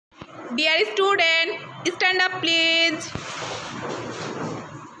Dear student, stand up please.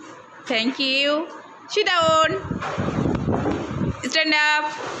 Thank you. Sit down. Stand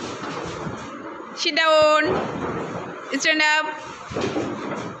up. Sit down. Stand up.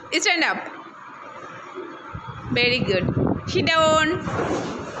 Stand up. Very good. Sit down.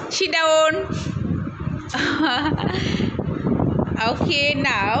 Sit down. Okay,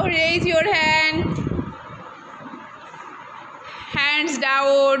 now raise your hand. Hands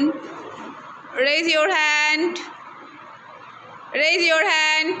down. Raise your hand. Raise your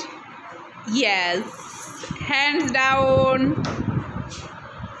hand. Yes. Hands down.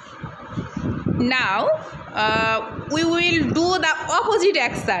 Now we will do the opposite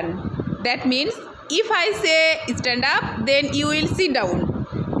action. That means if I say stand up, then you will sit down.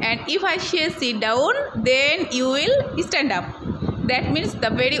 And if I say sit down, then you will stand up. That means the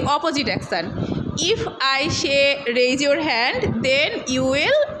very opposite action. If I say raise your hand, then you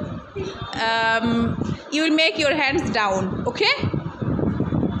will make your hands down. Okay?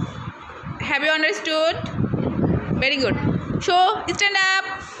 Have you understood? Very good. So stand up.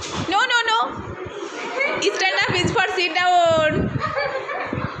 No. Stand up is for sit down.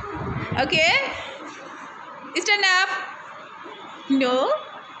 Okay? Stand up. No.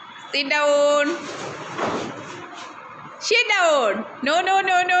 Sit down. Sit down. No.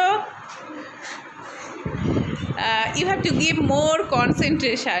 You have to give more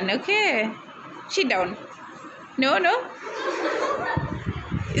concentration. Okay? Sit down. No.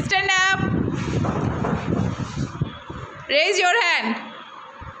 Stand up. Raise your hand.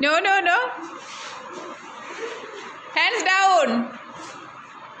 No. Hands down.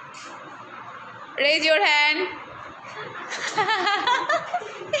 Raise your hand.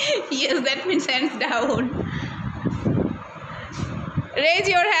 Yes, that means hands down. Raise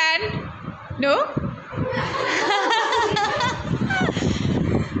your hand. No.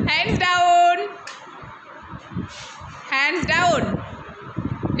 Hands down. Hands down.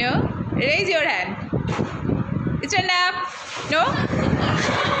 No. Raise your hand. Stand up. No.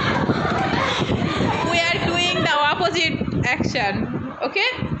 We are doing the opposite action. Okay?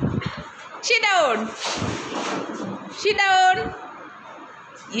 Sit down. Sit down.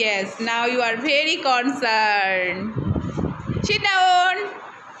 Yes, now you are very concerned. Sit down.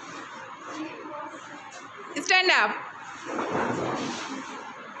 Stand up.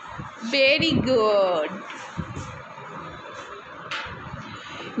 Very good.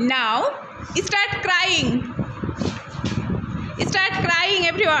 Now, start crying. Start crying,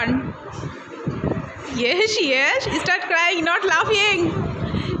 everyone. Yes. Start crying, not laughing.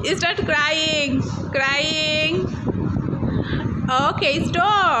 Start crying. Okay,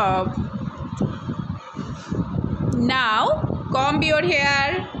 stop. Now, comb your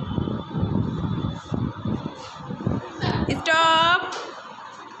hair. Stop.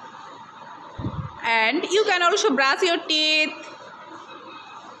 And you can also brush your teeth.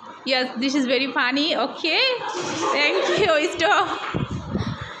 Yes, this is very funny. Okay. Thank you. Stop.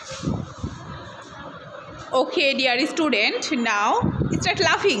 Okay, dear student. Now, start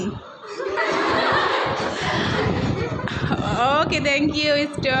laughing. Okay, thank you.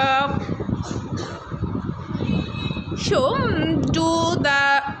 Stop. So, do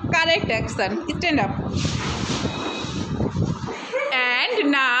the correct action. Stand up.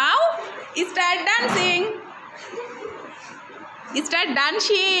 And now, start dancing. Start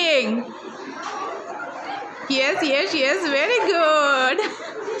dancing. Yes. Very good.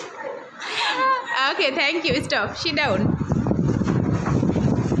 Okay, thank you. Stop. Sit down.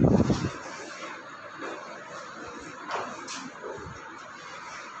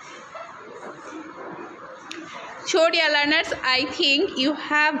 So dear learners, I think you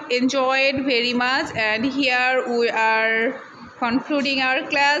have enjoyed very much, and here we are concluding our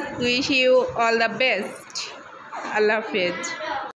class. Wish you all the best. Allah Hafiz.